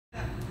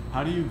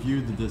How do you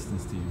view the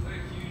distance team?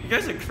 You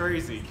guys are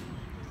crazy.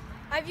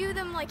 I view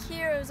them like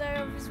heroes.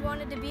 I always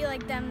wanted to be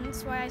like them.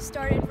 That's why I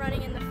started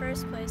running in the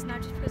first place,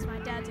 not just because my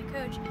dad's a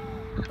coach,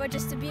 but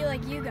just to be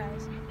like you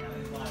guys.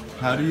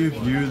 How do you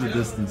view the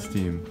distance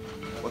team?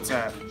 What's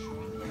that?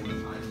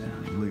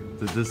 Like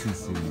the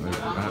distance team,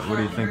 what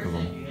do you think of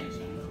them?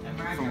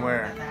 From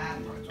where?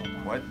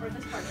 What?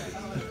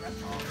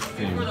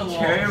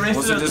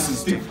 What's the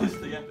distance team?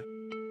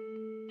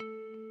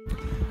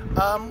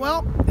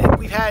 Well,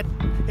 we've had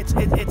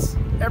it's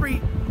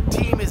every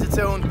team is its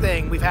own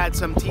thing. We've had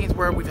some teams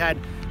where we've had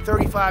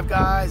 35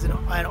 guys, and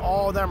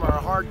all of them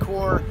are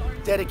hardcore,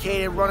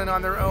 dedicated, running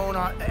on their own,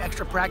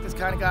 extra practice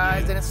kind of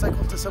guys. Then it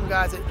cycles to some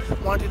guys that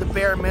want to do the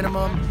bare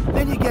minimum.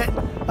 Then you get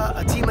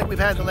a team like we've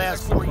had the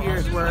last 4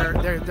 years, where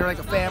they're like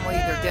a family,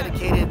 they're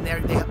dedicated, and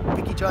they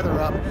pick each other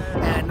up,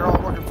 and they're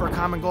all working for a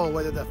common goal.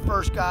 Whether the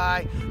first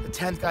guy, the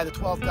 10th guy, the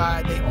 12th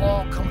guy, they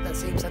all come with that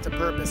same sense of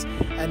purpose.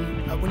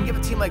 And when you give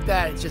a team like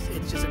that, it's just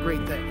a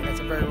great thing, and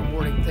it's a very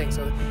rewarding thing.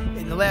 So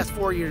in the last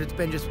 4 years, it's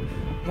been just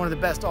one of the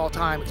best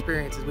all-time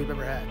experiences we've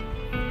ever had.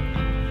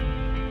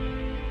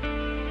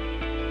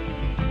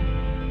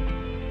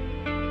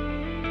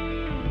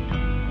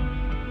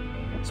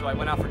 So I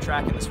went out for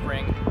track in the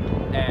spring,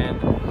 and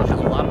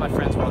a lot of my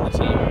friends were on the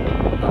team.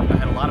 I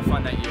had a lot of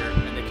fun that year,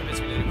 and they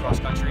convinced me to do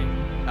cross country.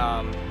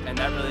 And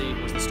that really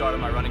was the start of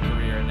my running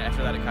career. And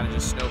after that, it kind of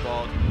just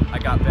snowballed. I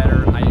got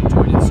better. I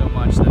enjoyed it so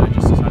much that I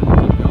just decided to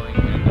keep going,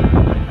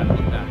 and I haven't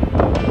looked back.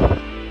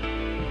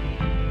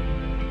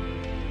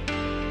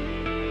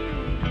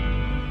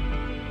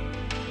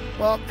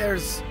 Well,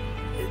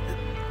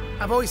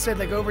 I've always said,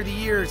 like, over the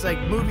years,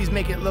 like, movies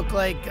make it look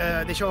like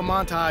they show a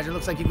montage. It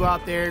looks like you go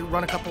out there,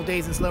 run a couple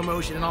days in slow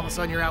motion, and all of a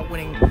sudden you're out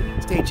winning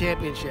state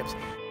championships.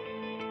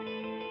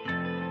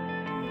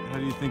 How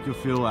do you think you'll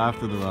feel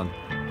after the run?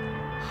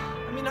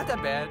 I mean, not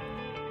that bad.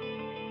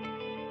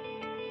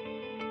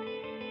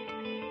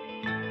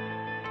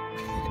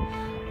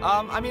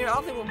 I mean, I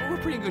don't think we're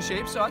pretty in good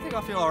shape, so I think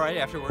I'll feel all right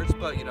afterwards.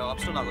 But you know, I'm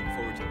still not looking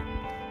forward to it.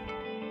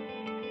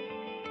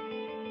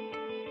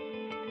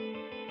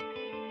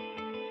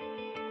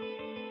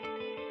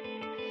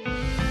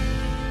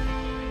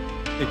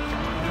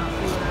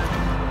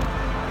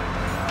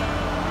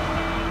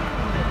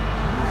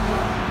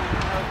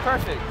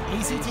 Perfect.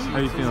 ACT? How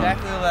you feeling?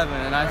 Exactly 11,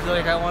 and I feel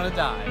like I want to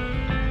die.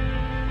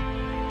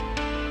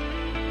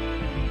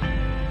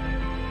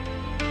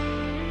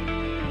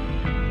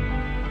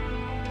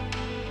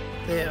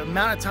 The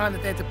amount of time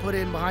that they have to put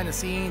in behind the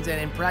scenes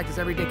and in practice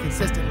every day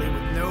consistently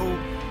with no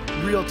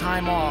real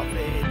time off,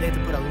 they have to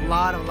put a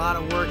lot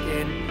of work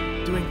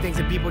in, doing things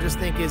that people just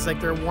think is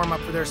like their warm-up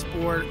for their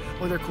sport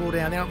or their cool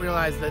down. They don't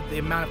realize that the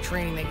amount of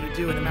training that you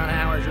do and the amount of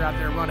hours you're out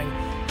there running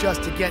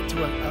just to get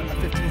to a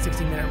 15,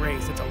 16-minute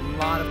race. It's a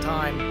lot of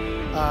time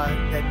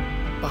that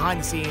behind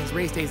the scenes,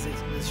 race days is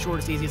the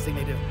shortest, easiest thing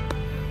they do.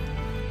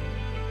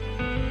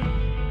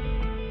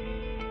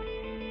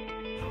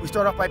 We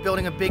start off by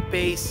building a big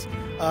base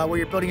where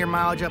you're building your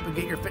mileage up and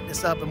getting your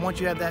fitness up. And once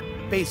you have that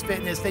base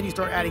fitness, then you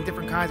start adding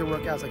different kinds of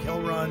workouts like hill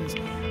runs,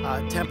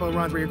 tempo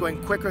runs where you're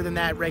going quicker than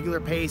that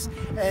regular pace.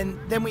 And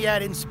then we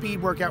add in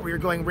speed workout where you're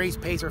going race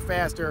pace or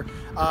faster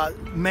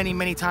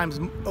many times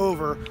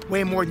over,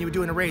 way more than you would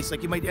do in a race.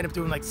 Like you might end up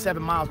doing like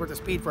 7 miles worth of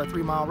speed for a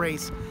 3-mile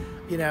race,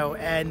 you know.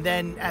 And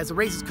then as the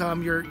races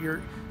come,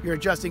 you're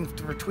adjusting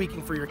for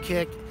tweaking for your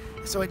kick.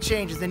 So it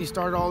changes. Then you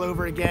start it all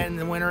over again in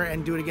the winter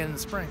and do it again in the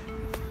spring.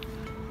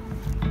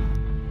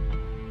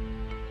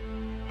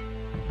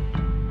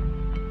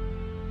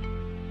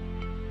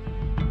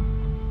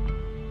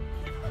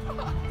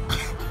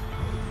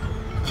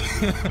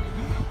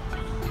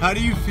 How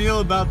do you feel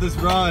about this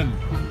run?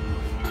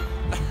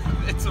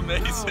 It's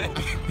amazing.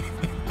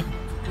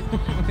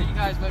 You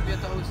guys might be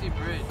at the OC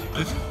Bridge.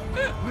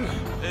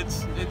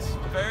 It's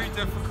very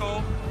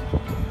difficult.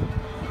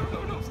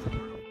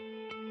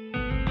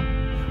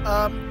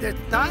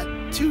 It's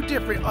not too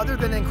different, other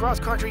than in cross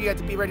country you have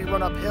to be ready to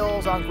run up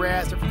hills, on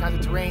grass, different kinds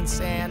of terrain,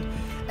 sand,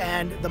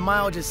 and the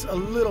mileage is a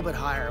little bit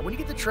higher. When you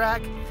get to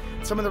track,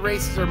 some of the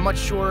races are much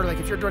shorter. Like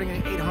if you're running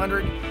an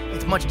 800,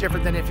 it's much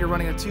different than if you're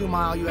running a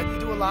 2-mile. You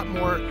do a lot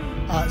more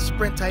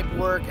sprint type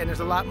work, and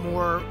there's a lot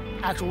more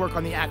actual work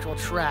on the actual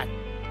track.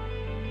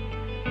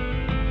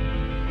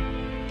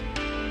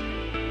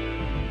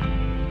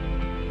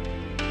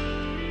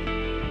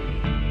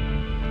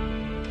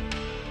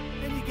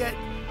 Then you get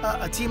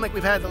a team like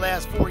we've had the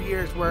last 4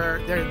 years, where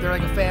they're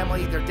like a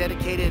family, they're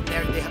dedicated,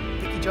 and they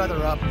pick each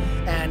other up,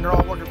 and they're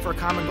all working for a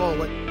common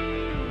goal.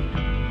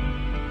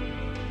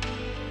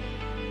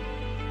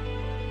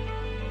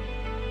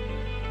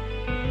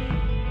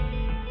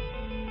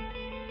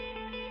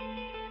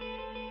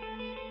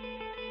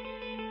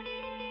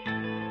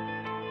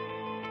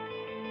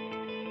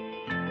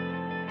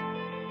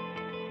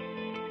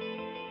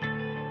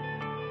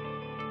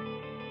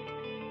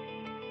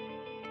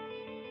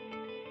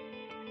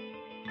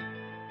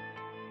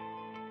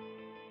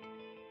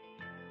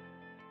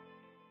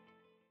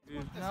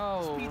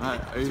 No.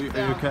 Are you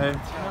okay?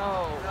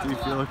 No. Do you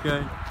feel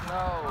okay?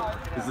 No.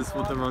 Is this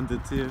what the run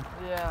did to you?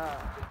 Yeah.